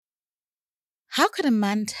How can a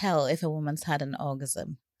man tell if a woman's had an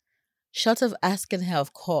orgasm? Short of asking her,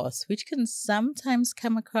 of course, which can sometimes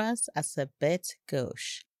come across as a bit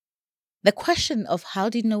gauche. The question of how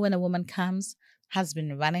do you know when a woman comes has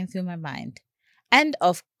been running through my mind. And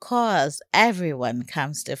of course, everyone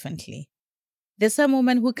comes differently. There's some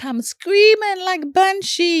women who come screaming like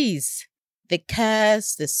banshees. They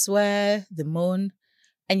curse, they swear, they moan,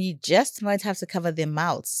 and you just might have to cover their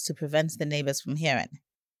mouths to prevent the neighbors from hearing.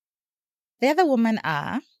 The other women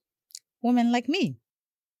are women like me,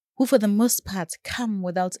 who for the most part come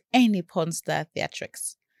without any porn star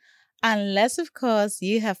theatrics. Unless, of course,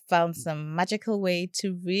 you have found some magical way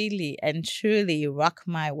to really and truly rock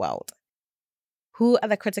my world. Who at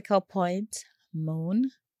the critical point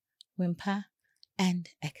moan, whimper, and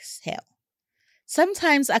exhale.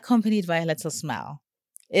 Sometimes accompanied by a little smile.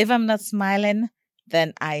 If I'm not smiling,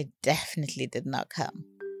 then I definitely did not come.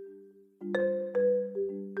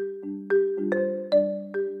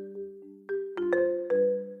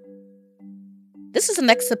 This is an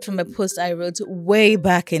excerpt from a post I wrote way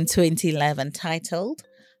back in 2011 titled,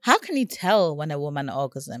 How Can You Tell When a Woman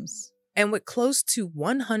Orgasms? And with close to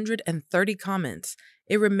 130 comments,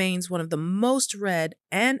 it remains one of the most read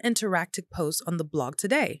and interactive posts on the blog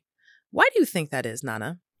today. Why do you think that is,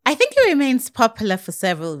 Nana? I think it remains popular for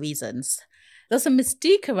several reasons. There's a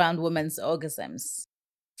mystique around women's orgasms.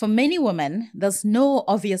 For many women, there's no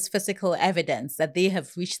obvious physical evidence that they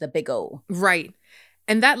have reached the big O. Right.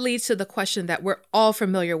 And that leads to the question that we're all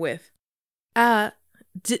familiar with.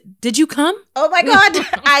 Did you come? Oh my God.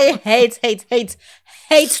 I hate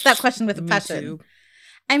that question with a passion. Me too.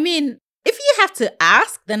 I mean, if you have to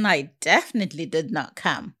ask, then I definitely did not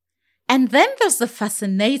come. And then there's the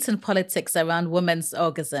fascinating politics around women's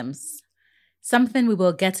orgasms, something we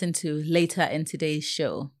will get into later in today's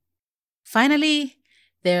show. Finally,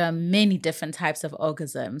 there are many different types of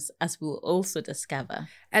orgasms, as we will also discover.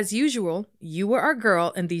 As usual, you were our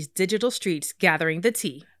girl in these digital streets gathering the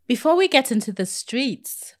tea. Before we get into the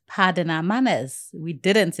streets, pardon our manners, we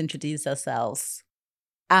didn't introduce ourselves.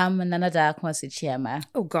 I'm Nana Dakwasi Chiema.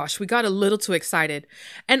 Oh gosh, we got a little too excited.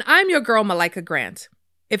 And I'm your girl, Malika Grant.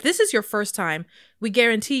 If this is your first time, we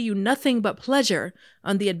guarantee you nothing but pleasure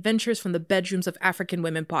on the Adventures from the Bedrooms of African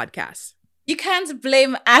Women podcast. You can't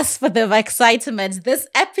blame us for the excitement. This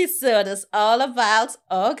episode is all about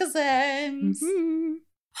orgasms. Mm-hmm.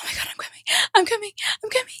 Oh my God, I'm coming.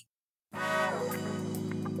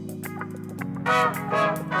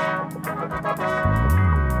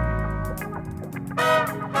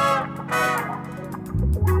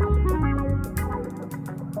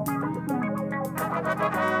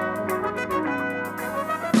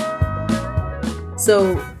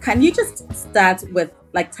 So, can you just start with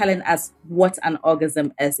telling us what an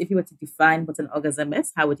orgasm is? If you were to define what an orgasm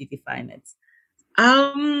is, how would you define it?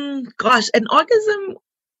 Gosh, an orgasm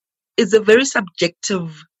is a very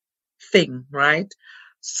subjective thing, right?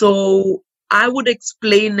 So I would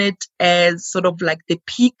explain it as sort of like the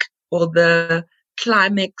peak or the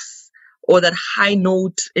climax or that high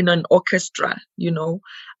note in an orchestra,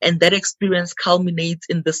 and that experience culminates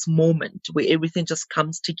in this moment where everything just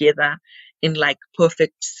comes together in like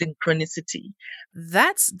perfect synchronicity.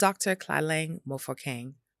 That's Dr. Tlaleng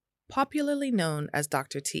Mofokeng, popularly known as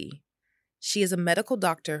Dr. T. She is a medical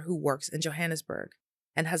doctor who works in Johannesburg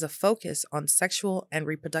and has a focus on sexual and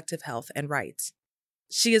reproductive health and rights.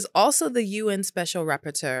 She is also the UN Special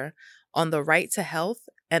Rapporteur on the Right to Health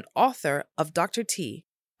and author of Dr. T,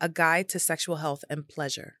 A Guide to Sexual Health and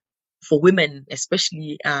Pleasure. For women,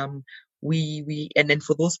 especially, we and then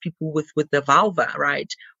for those people with the vulva,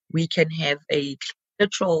 right, we can have a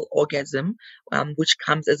clitoral orgasm, which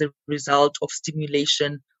comes as a result of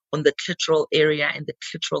stimulation on the clitoral area and the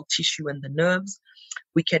clitoral tissue and the nerves.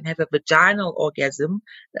 We can have a vaginal orgasm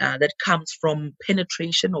that comes from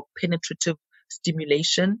penetration or penetrative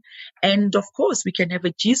stimulation. And of course, we can have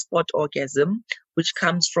a G-spot orgasm, which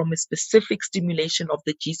comes from a specific stimulation of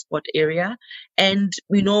the G-spot area. And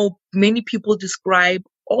we know many people describe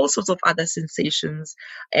all sorts of other sensations.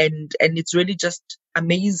 And it's really just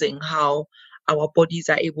amazing how our bodies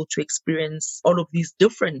are able to experience all of these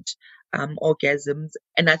different orgasms.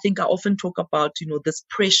 And I think I often talk about, this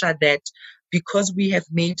pressure that because we have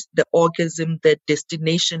made the orgasm the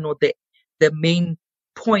destination or the main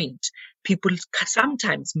point, people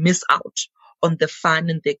sometimes miss out on the fun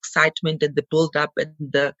and the excitement and the build-up and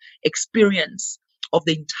the experience of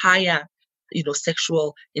the entire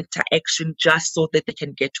sexual interaction just so that they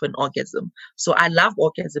can get to an orgasm. So I love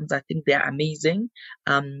orgasms. I think they're amazing.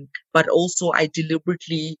 But also I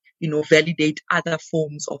deliberately, validate other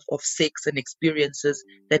forms of sex and experiences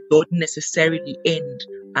that don't necessarily end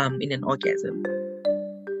in an orgasm.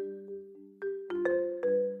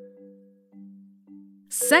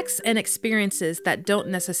 Sex and experiences that don't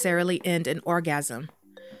necessarily end in orgasm.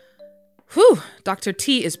 Whew, Dr.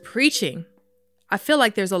 T is preaching. I feel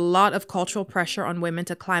like there's a lot of cultural pressure on women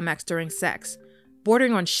to climax during sex,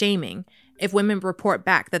 bordering on shaming if women report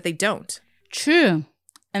back that they don't. True.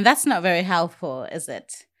 And that's not very helpful, is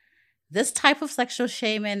it? This type of sexual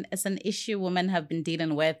shaming is an issue women have been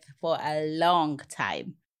dealing with for a long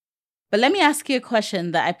time. But let me ask you a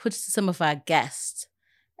question that I put to some of our guests.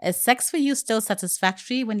 Is sex for you still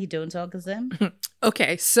satisfactory when you don't orgasm?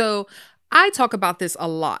 Okay, so I talk about this a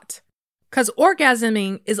lot because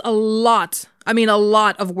orgasming is a lot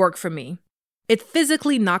of work for me. It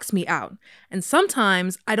physically knocks me out, and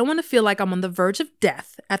sometimes I don't want to feel like I'm on the verge of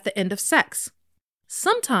death at the end of sex.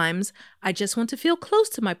 Sometimes I just want to feel close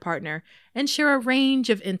to my partner and share a range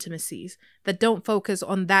of intimacies that don't focus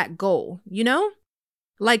on that goal, you know?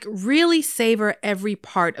 Like really savor every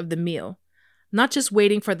part of the meal, not just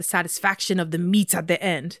waiting for the satisfaction of the meat at the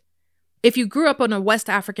end. If you grew up in a West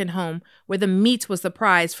African home where the meat was the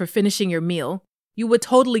prize for finishing your meal, you would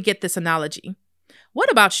totally get this analogy. What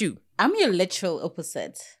about you? I'm your literal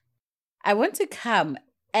opposite. I want to come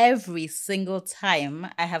every single time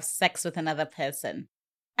I have sex with another person.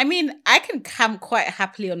 I mean, I can come quite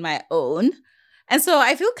happily on my own. And so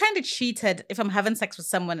I feel kind of cheated if I'm having sex with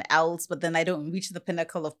someone else, but then I don't reach the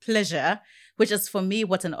pinnacle of pleasure, which is for me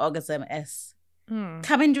what an orgasm is.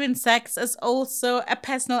 Coming during sex is also a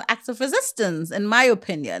personal act of resistance, in my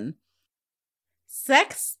opinion.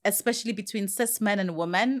 Sex, especially between cis men and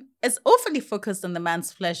women, is overly focused on the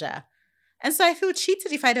man's pleasure. And so I feel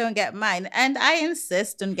cheated if I don't get mine. And I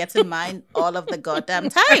insist on getting mine all of the goddamn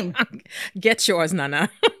time. Get yours,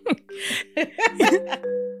 Nana.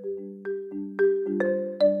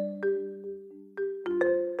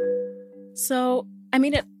 So, I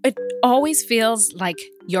mean, it always feels like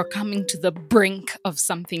you're coming to the brink of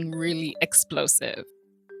something really explosive.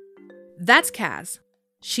 That's Kaz.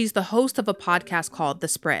 She's the host of a podcast called The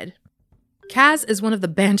Spread. Kaz is one of the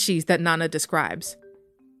banshees that Nana describes.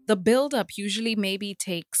 The buildup usually maybe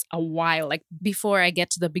takes a while, like before I get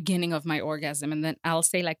to the beginning of my orgasm. And then I'll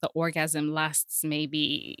say like the orgasm lasts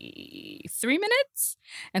maybe 3 minutes.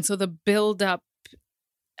 And so the buildup,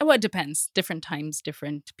 well, it depends. Different times,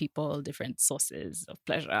 different people, different sources of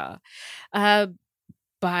pleasure.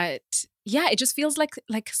 But yeah, it just feels like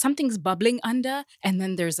something's bubbling under and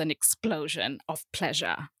then there's an explosion of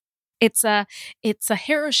pleasure. It's a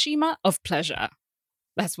Hiroshima of pleasure.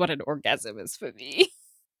 That's what an orgasm is for me.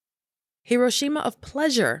 Hiroshima of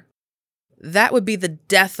pleasure. That would be the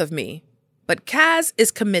death of me. But Kaz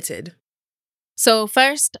is committed. So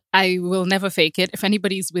first, I will never fake it. If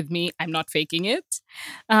anybody's with me, I'm not faking it.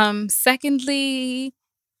 Secondly,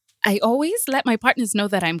 I always let my partners know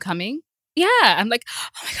that I'm coming. Yeah, I'm like, oh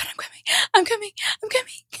my God, I'm coming.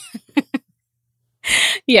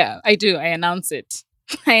 Yeah, I do. I announce it.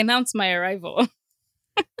 I announce my arrival.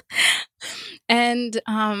 And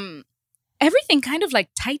everything kind of like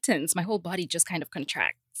tightens. My whole body just kind of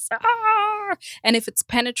contracts. And if it's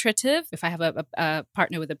penetrative, if I have a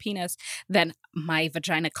partner with a penis, then my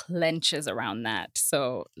vagina clenches around that.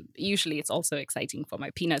 So usually it's also exciting for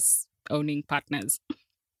my penis owning partners.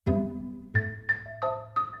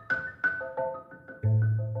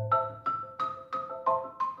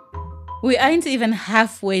 We aren't even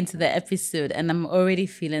halfway into the episode and I'm already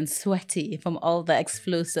feeling sweaty from all the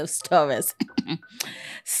explosive stories.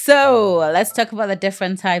 So let's talk about the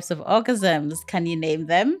different types of orgasms. Can you name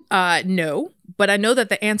them? No, but I know that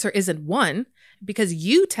the answer isn't one because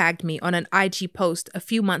you tagged me on an IG post a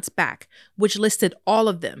few months back, which listed all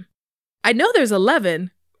of them. I know there's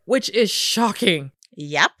 11, which is shocking.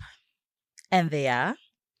 Yep. And they are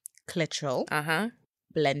clitoral,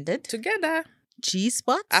 blended, together,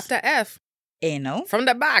 G-spot, after F, anal, from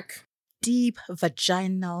the back, deep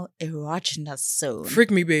vaginal erogenous zone, freak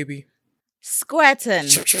me, baby, squirting,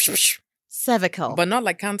 cervical, but not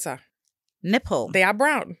like cancer, nipple, they are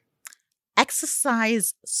brown,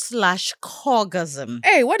 exercise/corgasm.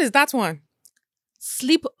 Hey, what is that one?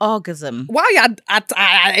 Sleep orgasm. While you're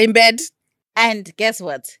in bed. And guess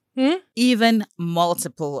what? Even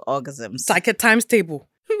multiple orgasms. Like a times table.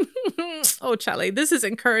 Oh, Charlie, this is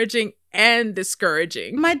encouraging and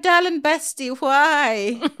discouraging. My darling bestie,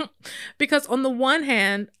 why? Because on the one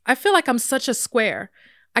hand, I feel like I'm such a square.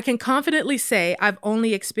 I can confidently say I've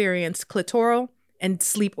only experienced clitoral and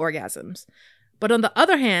sleep orgasms. But on the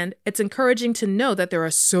other hand, it's encouraging to know that there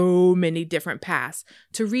are so many different paths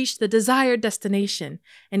to reach the desired destination,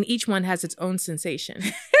 and each one has its own sensation.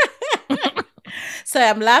 So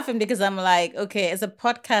I'm laughing because I'm like, okay, it's a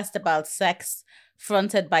podcast about sex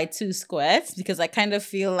fronted by two squares because I kind of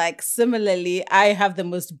feel like similarly, I have the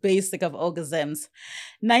most basic of orgasms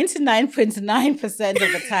 99.9%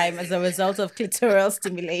 of the time as a result of clitoral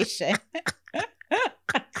stimulation.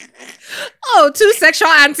 Oh, two sexual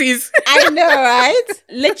aunties. I know, right?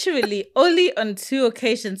 Literally, only on 2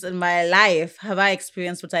 occasions in my life have I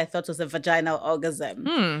experienced what I thought was a vaginal orgasm.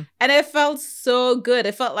 And it felt so good.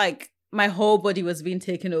 It felt like my whole body was being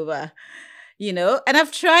taken over, you know? And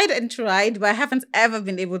I've tried and tried, but I haven't ever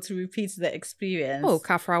been able to repeat the experience. Oh,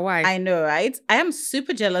 Kafra, why? I know, right? I am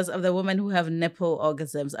super jealous of the women who have nipple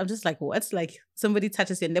orgasms. I'm just like, what? Like somebody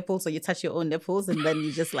touches your nipples or you touch your own nipples and then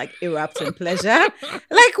you just like erupt in pleasure.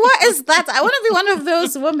 Like, what is that? I want to be one of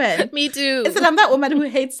those women. Me too. Instead, I'm that woman who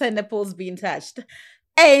hates her nipples being touched.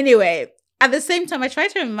 Anyway, at the same time, I try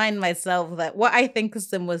to remind myself that what I think is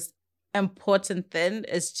the most important thing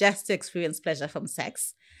is just to experience pleasure from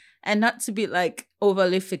sex. And not to be like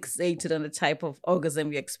overly fixated on the type of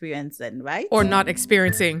orgasm you're experiencing, right? Or not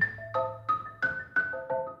experiencing.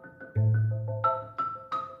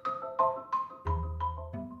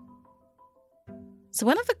 So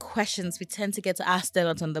one of the questions we tend to get asked a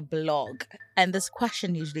lot on the blog, and this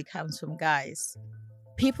question usually comes from guys.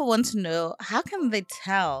 People want to know, how can they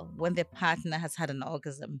tell when their partner has had an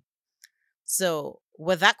orgasm? So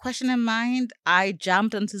with that question in mind, I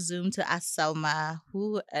jumped onto Zoom to ask Selma,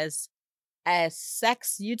 who is a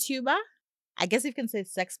sex YouTuber. I guess you can say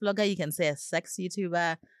sex blogger, you can say a sex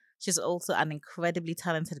YouTuber. She's also an incredibly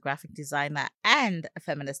talented graphic designer and a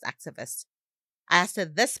feminist activist. I asked her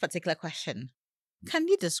this particular question. Can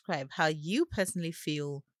you describe how you personally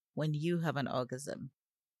feel when you have an orgasm?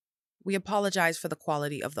 We apologize for the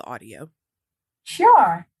quality of the audio.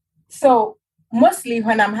 Sure. So mostly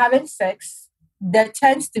when I'm having sex, there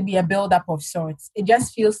tends to be a buildup of sorts. It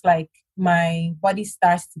just feels like my body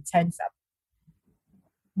starts to tense up.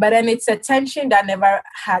 But then it's a tension that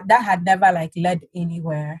had never like led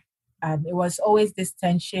anywhere. It was always this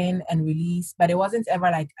tension and release, but it wasn't ever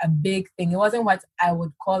like a big thing. It wasn't what I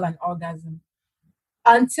would call an orgasm.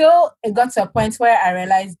 Until it got to a point where I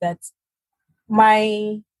realized that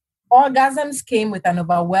my orgasms came with an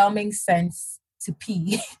overwhelming sense to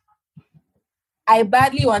pee. I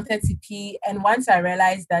badly wanted to pee. And once I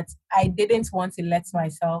realized that I didn't want to let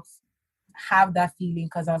myself have that feeling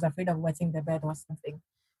because I was afraid of wetting the bed or something.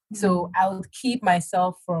 So I would keep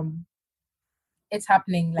myself from it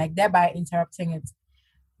happening, like thereby interrupting it.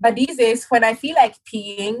 But these days, when I feel like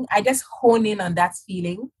peeing, I just hone in on that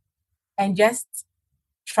feeling and just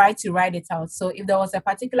try to ride it out. So if there was a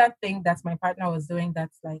particular thing that my partner was doing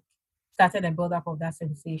that's like started a build-up of that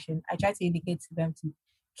sensation, I try to indicate to them to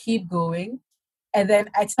keep going. And then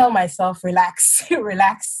I tell myself, relax,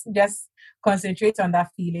 relax, just concentrate on that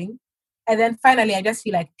feeling. And then finally, I just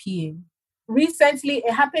feel like peeing. Recently,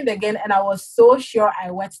 it happened again, and I was so sure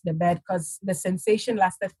I wet the bed because the sensation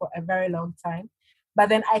lasted for a very long time. But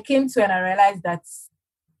then I came to and I realized that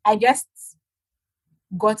I just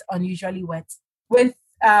got unusually wet. With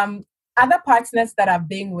other partners that I've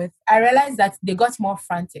been with, I realized that they got more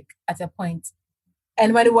frantic at a point.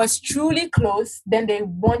 And when it was truly close, then they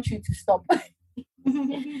want you to stop.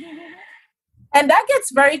 And that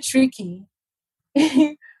gets very tricky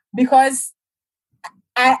because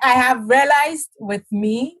I have realized with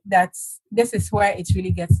me that this is where it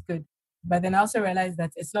really gets good. But then I also realized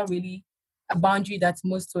that it's not really a boundary that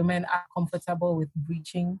most women are comfortable with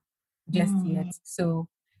breaching just yet. So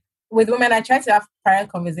with women, I try to have prior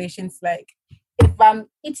conversations like, if I'm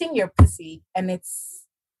eating your pussy and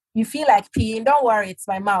you feel like peeing, don't worry, it's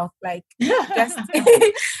my mouth. Like, just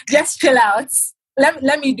just chill out.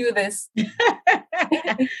 Let me do this.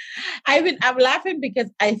 I'm laughing because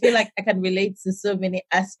I feel like I can relate to so many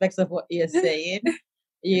aspects of what you're saying,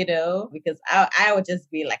 you know, because I would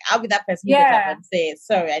just be like, I'll be that person who gets up and say,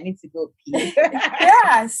 sorry, I need to go pee.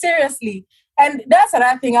 Yeah, seriously. And that's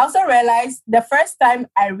another thing. I also realized the first time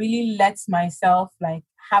I really let myself like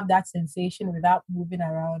have that sensation without moving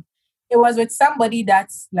around, it was with somebody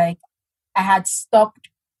that's like I had stopped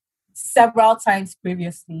several times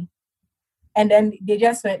previously. And then they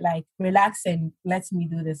just went like, relax and let me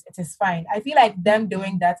do this. It is fine. I feel like them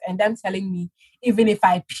doing that and them telling me, even if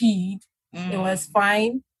I peed, it was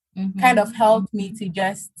fine, kind of helped me to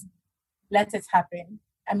just let it happen.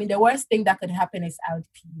 I mean, the worst thing that could happen is I would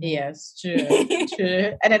pee. Yes, true,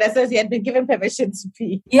 true. And then it says he had been given permission to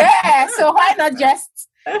pee. Yeah, so why not just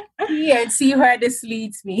pee and see where this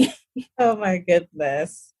leads me? Oh my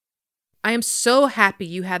goodness. I am so happy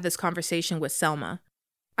you had this conversation with Selma.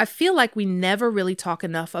 I feel like we never really talk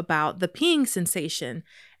enough about the peeing sensation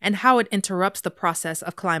and how it interrupts the process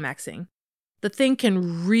of climaxing. The thing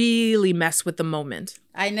can really mess with the moment.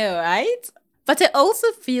 I know, right? But it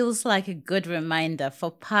also feels like a good reminder for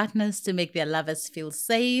partners to make their lovers feel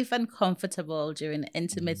safe and comfortable during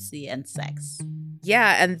intimacy and sex.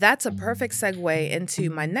 Yeah, and that's a perfect segue into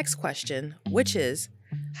my next question, which is,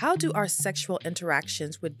 how do our sexual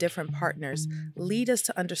interactions with different partners lead us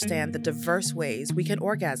to understand the diverse ways we can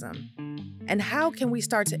orgasm? And how can we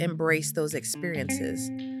start to embrace those experiences?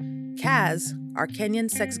 Kaz, our Kenyan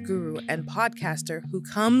sex guru and podcaster who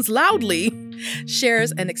comes loudly,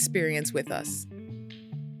 shares an experience with us.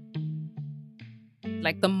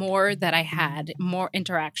 Like the more that I had, more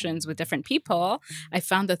interactions with different people, I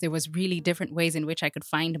found that there was really different ways in which I could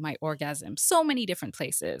find my orgasm. So many different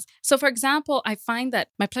places. So for example, I find that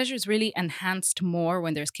my pleasure is really enhanced more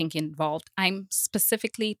when there's kink involved. I'm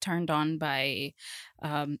specifically turned on by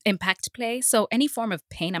impact play. So any form of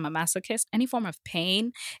pain, I'm a masochist, any form of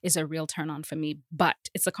pain is a real turn on for me, but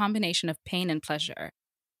it's a combination of pain and pleasure.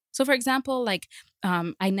 So for example, like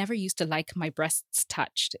I never used to like my breasts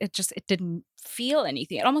touched. It didn't feel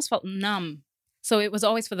anything. It almost felt numb. So it was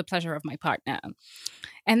always for the pleasure of my partner.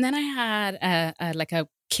 And then I had a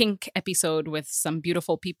kink episode with some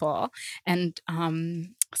beautiful people, and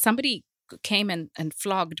somebody came and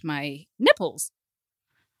flogged my nipples,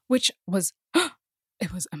 which was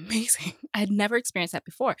it was amazing. I had never experienced that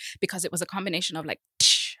before because it was a combination of like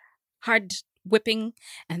hard whipping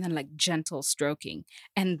and then like gentle stroking,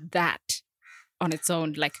 and that on its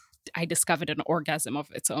own, like I discovered an orgasm of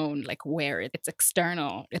its own, like where it's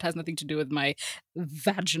external. It has nothing to do with my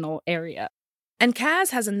vaginal area. And Kaz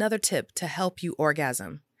has another tip to help you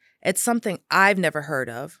orgasm. It's something I've never heard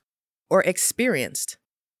of or experienced: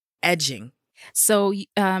 edging. So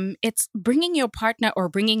it's bringing your partner or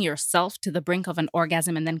bringing yourself to the brink of an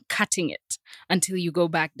orgasm and then cutting it until you go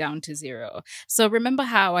back down to zero. So remember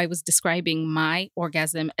how I was describing my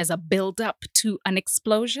orgasm as a build-up to an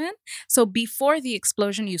explosion? So before the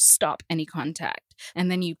explosion, you stop any contact.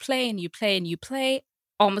 And then you play and you play and you play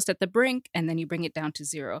almost at the brink, and then you bring it down to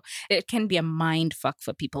zero. It can be a mind fuck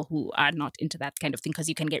for people who are not into that kind of thing because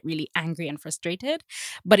you can get really angry and frustrated.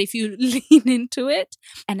 But if you lean into it,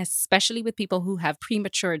 and especially with people who have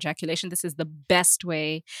premature ejaculation, this is the best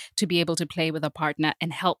way to be able to play with a partner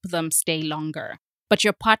and help them stay longer. But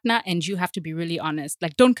your partner and you have to be really honest,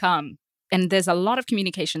 like don't come. And there's a lot of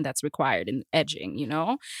communication that's required in edging, you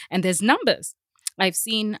know, and there's numbers. I've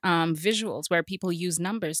seen visuals where people use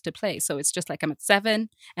numbers to play. So it's just like I'm at 7.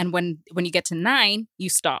 And when you get to 9, you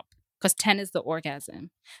stop because 10 is the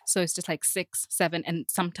orgasm. So it's just like 6, 7. And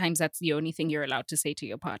sometimes that's the only thing you're allowed to say to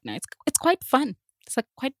your partner. It's quite fun. It's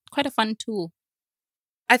like quite a fun tool.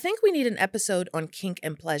 I think we need an episode on kink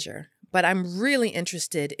and pleasure, but I'm really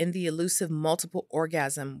interested in the elusive multiple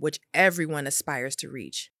orgasm which everyone aspires to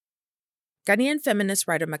reach. Ghanaian feminist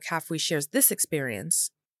writer McCaffrey shares this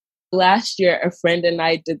experience. Last year, a friend and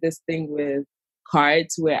I did this thing with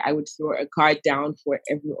cards where I would throw a card down for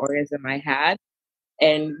every orgasm I had,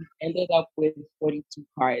 and ended up with 42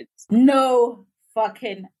 cards. No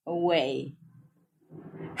fucking way.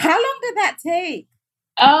 How long did that take?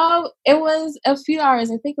 It was a few hours.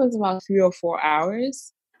 I think it was about 3 or 4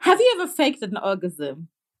 hours. Have you ever faked an orgasm?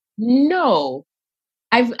 No,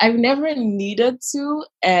 I've never needed to,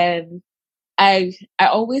 and I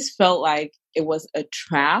always felt like it was a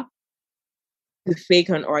trap to fake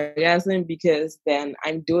an orgasm because then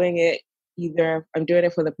I'm doing it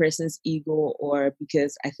for the person's ego or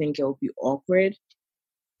because I think it'll be awkward.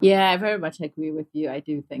 Yeah, I very much agree with you. I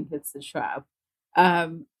do think it's a trap.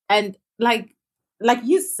 And like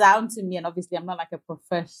you sound to me, and obviously I'm not like a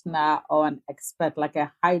professional or an expert, like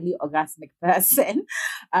a highly orgasmic person.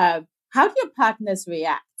 How do your partners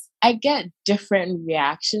react? I get different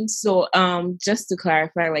reactions. So just to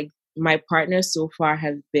clarify, like my partners so far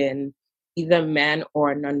have been either men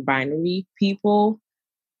or non-binary people.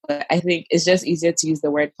 But I think it's just easier to use the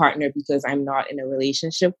word partner because I'm not in a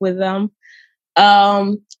relationship with them.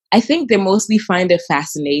 I think they mostly find it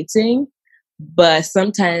fascinating, but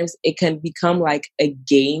sometimes it can become like a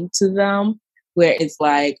game to them where it's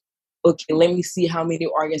like, okay, let me see how many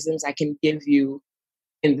orgasms I can give you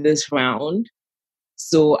in this round.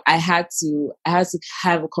 So I had to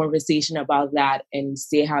have a conversation about that and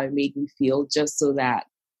say how it made me feel, just so that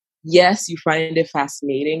yes, you find it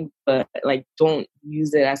fascinating, but like don't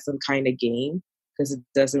use it as some kind of game because it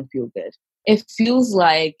doesn't feel good. It feels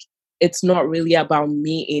like it's not really about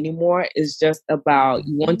me anymore. It's just about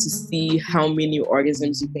you want to see how many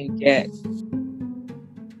orgasms you can get.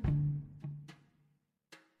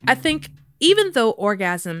 I think even though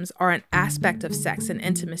orgasms are an aspect of sex and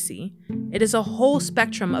intimacy, it is a whole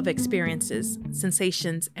spectrum of experiences,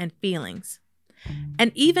 sensations, and feelings.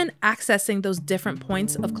 And even accessing those different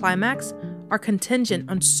points of climax are contingent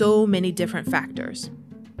on so many different factors.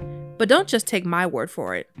 But don't just take my word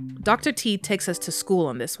for it. Dr. T takes us to school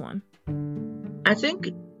on this one. I think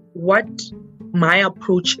what my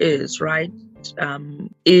approach is, right,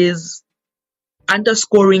 is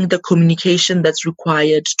underscoring the communication that's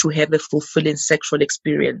required to have a fulfilling sexual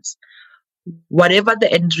experience. Whatever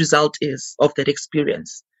the end result is of that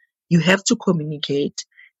experience, you have to communicate,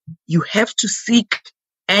 you have to seek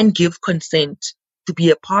and give consent to be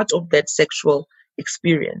a part of that sexual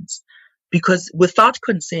experience. Because without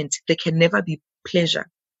consent, there can never be pleasure.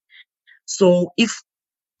 So if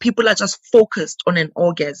people are just focused on an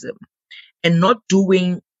orgasm and not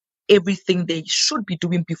doing everything they should be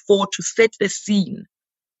doing before to set the scene,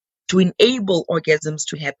 to enable orgasms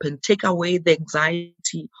to happen, take away the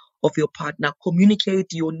anxiety of your partner,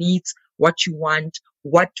 communicate your needs, what you want,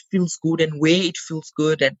 what feels good and where it feels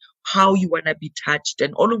good and how you want to be touched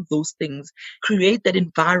and all of those things, create that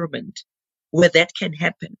environment where that can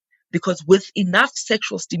happen. Because with enough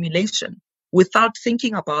sexual stimulation, without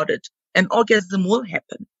thinking about it, an orgasm will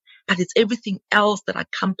happen. But it's everything else that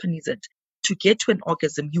accompanies it. To get to an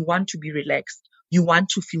orgasm, you want to be relaxed. You want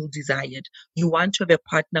to feel desired. You want to have a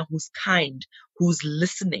partner who's kind, who's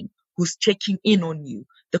listening, who's checking in on you,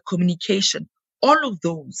 the communication, all of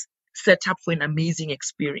those set up for an amazing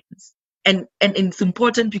experience. And it's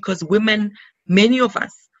important because women, many of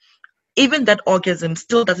us, even that orgasm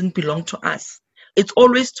still doesn't belong to us. It's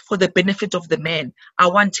always for the benefit of the man. I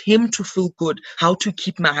want him to feel good. How to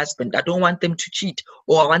keep my husband. I don't want them to cheat,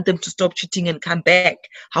 or I want them to stop cheating and come back.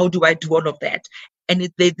 How do I do all of that? And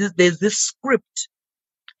there's this script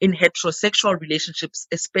in heterosexual relationships,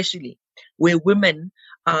 especially where women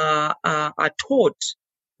are taught,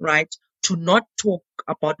 right, to not talk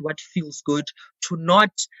about what feels good, to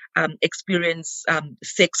not experience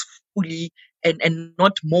sex fully, and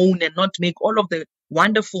not moan and not make all of the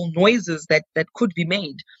wonderful noises that could be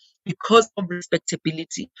made because of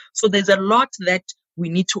respectability. So there's a lot that we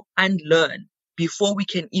need to unlearn before we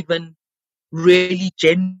can even really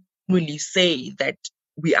genuinely say that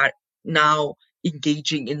we are now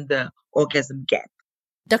engaging in the orgasm gap.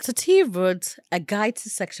 Dr. T wrote A Guide to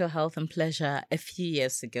Sexual Health and Pleasure a few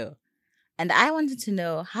years ago. And I wanted to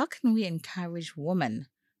know, how can we encourage women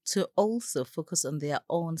to also focus on their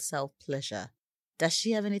own self-pleasure? Does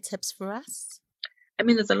she have any tips for us? I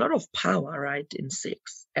mean, there's a lot of power, right, in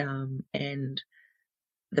sex. And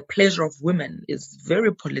the pleasure of women is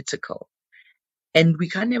very political. And we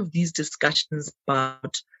can't have these discussions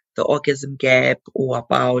about the orgasm gap or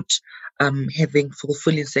about having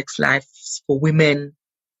fulfilling sex lives for women,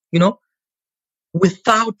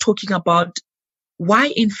 without talking about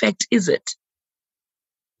why, in fact, is it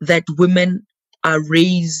that women are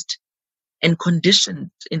raised and conditioned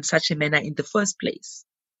in such a manner in the first place.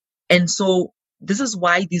 And so this is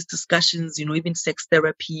why these discussions, even sex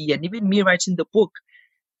therapy and even me writing the book,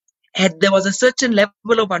 there was a certain level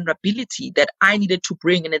of vulnerability that I needed to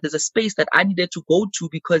bring, and there's a space that I needed to go to,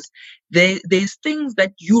 because there's things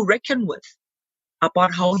that you reckon with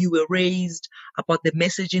about how you were raised, about the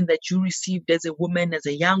messaging that you received as a woman, as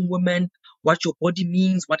a young woman, what your body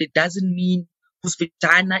means, what it doesn't mean, whose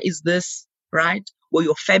vagina is this, right? Or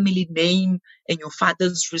your family name and your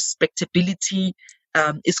father's respectability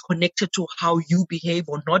is connected to how you behave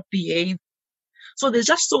or not behave. So there's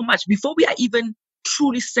just so much. Before we are even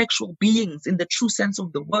truly sexual beings in the true sense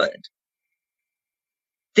of the word,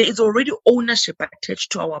 there is already ownership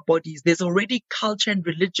attached to our bodies. There's already culture and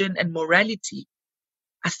religion and morality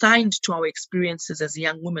assigned to our experiences as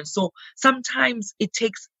young women. So sometimes it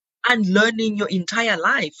takes unlearning your entire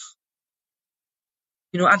life.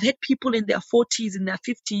 I've had people in their 40s, in their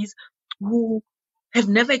 50s, who have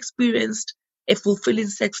never experienced a fulfilling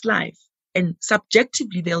sex life. And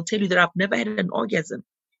subjectively, they'll tell you that I've never had an orgasm.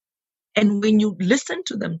 And when you listen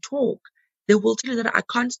to them talk, they will tell you that I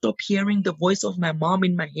can't stop hearing the voice of my mom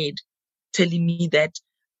in my head telling me that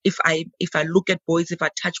if I look at boys, if I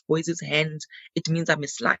touch boys' hands, it means I'm a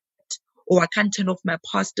slut. Or I can't turn off my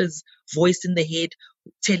pastor's voice in the head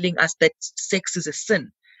telling us that sex is a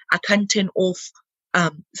sin. I can't turn off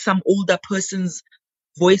some older person's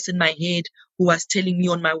voice in my head who was telling me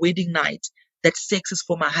on my wedding night that sex is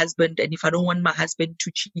for my husband, and if I don't want my husband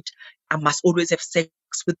to cheat, I must always have sex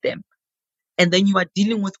with them. And then you are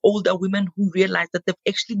dealing with older women who realize that they've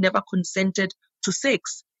actually never consented to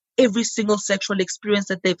sex. Every single sexual experience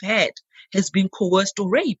that they've had has been coerced or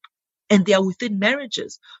rape, and they are within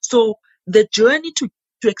marriages. So the journey to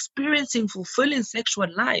experiencing fulfilling sexual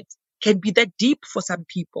lives can be that deep for some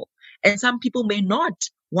people. And some people may not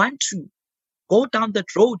want to go down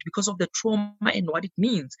that road because of the trauma and what it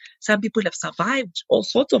means. Some people have survived all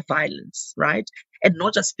sorts of violence, right? And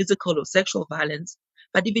not just physical or sexual violence,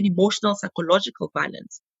 but even emotional, psychological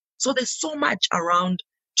violence. So there's so much around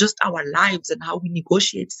just our lives and how we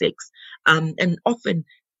negotiate sex. And often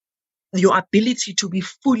your ability to be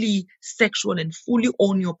fully sexual and fully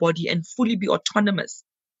own your body and fully be autonomous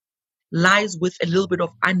lies with a little bit of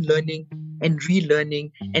unlearning and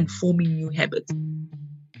relearning and forming new habits.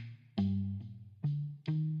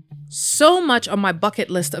 So much on my bucket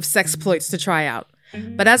list of sexploits to try out.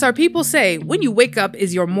 But as our people say, when you wake up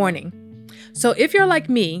is your morning. So if you're like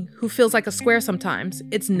me, who feels like a square sometimes,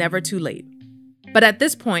 it's never too late. But at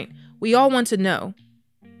this point, we all want to know,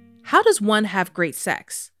 how does one have great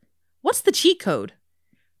sex? What's the cheat code?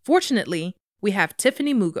 Fortunately, we have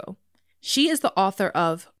Tiffany Mugo. She is the author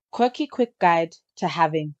of Quirky Quick Guide to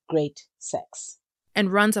Having Great Sex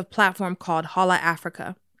and runs a platform called Holla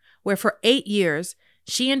Africa, where for 8 years,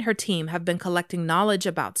 she and her team have been collecting knowledge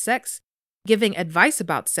about sex, giving advice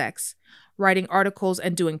about sex, writing articles,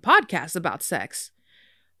 and doing podcasts about sex.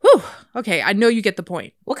 Whew, okay, I know you get the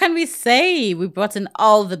point. What can we say? We brought in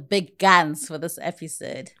all the big guns for this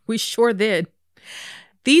episode. We sure did.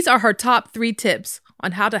 These are her top 3 tips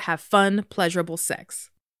on how to have fun, pleasurable sex.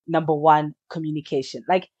 Number 1, communication.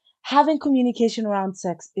 Like, having communication around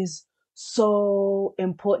sex is so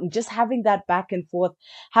important. Just having that back and forth,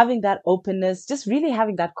 having that openness, just really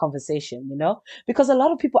having that conversation, because a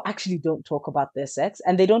lot of people actually don't talk about their sex,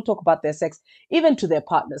 and they don't talk about their sex even to their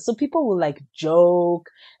partners. So people will like joke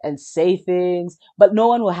and say things, but no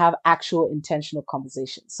one will have actual intentional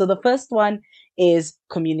conversations. So the first one is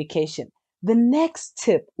communication. The next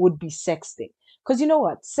tip would be sexting. Because you know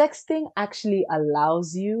what? Sexting actually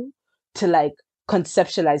allows you to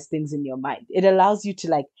conceptualize things in your mind. It allows you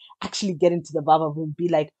to actually get into the baba room, be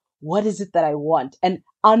like, what is it that I want? And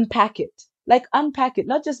unpack it.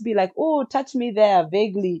 Not just be like, oh, touch me there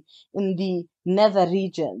vaguely in the nether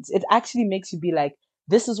regions. It actually makes you be like,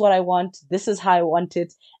 this is what I want. This is how I want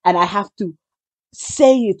it. And I have to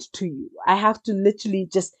say it to you. I have to literally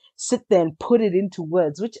just sit there and put it into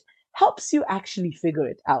words, which helps you actually figure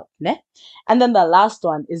it out. Ne? And then the last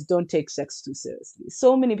one is don't take sex too seriously.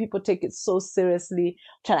 So many people take it so seriously,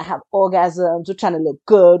 trying to have orgasms, we're trying to look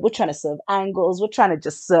good, we're trying to serve angles, we're trying to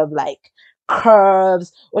just serve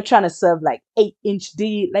curves, we're trying to serve 8-inch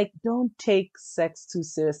D. Don't take sex too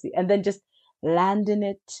seriously, and then just land in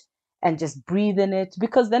it and just breathe in it,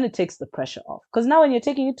 because then it takes the pressure off. Because now when you're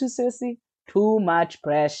taking it too seriously, too much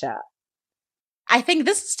pressure. I think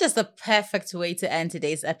this is just a perfect way to end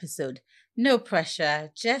today's episode. No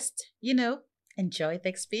pressure, just, enjoy the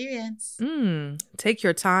experience. Take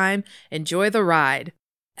your time, enjoy the ride.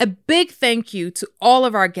 A big thank you to all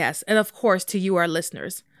of our guests, and of course to you, our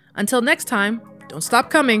listeners. Until next time, don't stop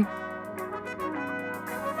coming.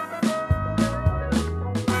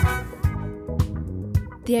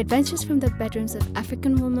 The Adventures from the Bedrooms of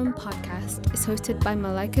African Women podcast is hosted by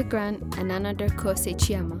Malaika Grant and Anander Kose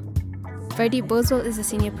Chiama. Freddie Boswell is the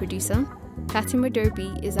senior producer. Fatima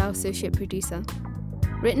Derby is our associate producer.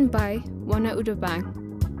 Written by Wana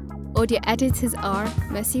Udobang. Audio editors are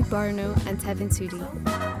Mercy Barno and Tevin Sudi.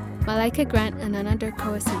 Malaika Grant and Anander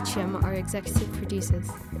Kose Chiama are executive producers.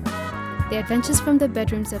 The Adventures from the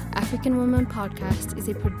Bedrooms of African Women podcast is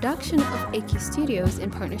a production of Aki Studios in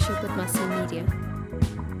partnership with Masi Media.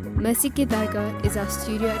 Mercy Gidaga is our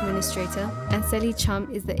studio administrator, and Sally Chum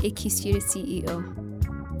is the Aki Studio CEO.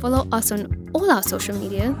 Follow us on all our social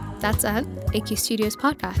media, that's at AQ Studios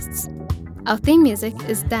Podcasts. Our theme music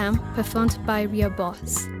is Damn, performed by Ria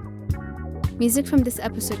Boss. Music from this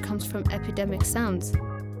episode comes from Epidemic Sounds.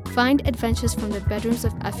 Find Adventures from the Bedrooms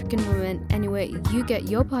of African Women anywhere you get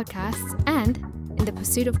your podcasts, and in the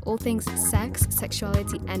pursuit of all things sex,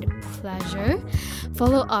 sexuality, and pleasure,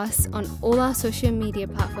 follow us on all our social media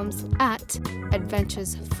platforms at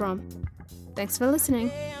Adventures From. Thanks for listening.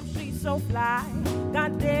 Damn, she's so fly.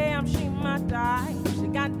 Goddamn, she might die. She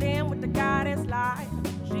got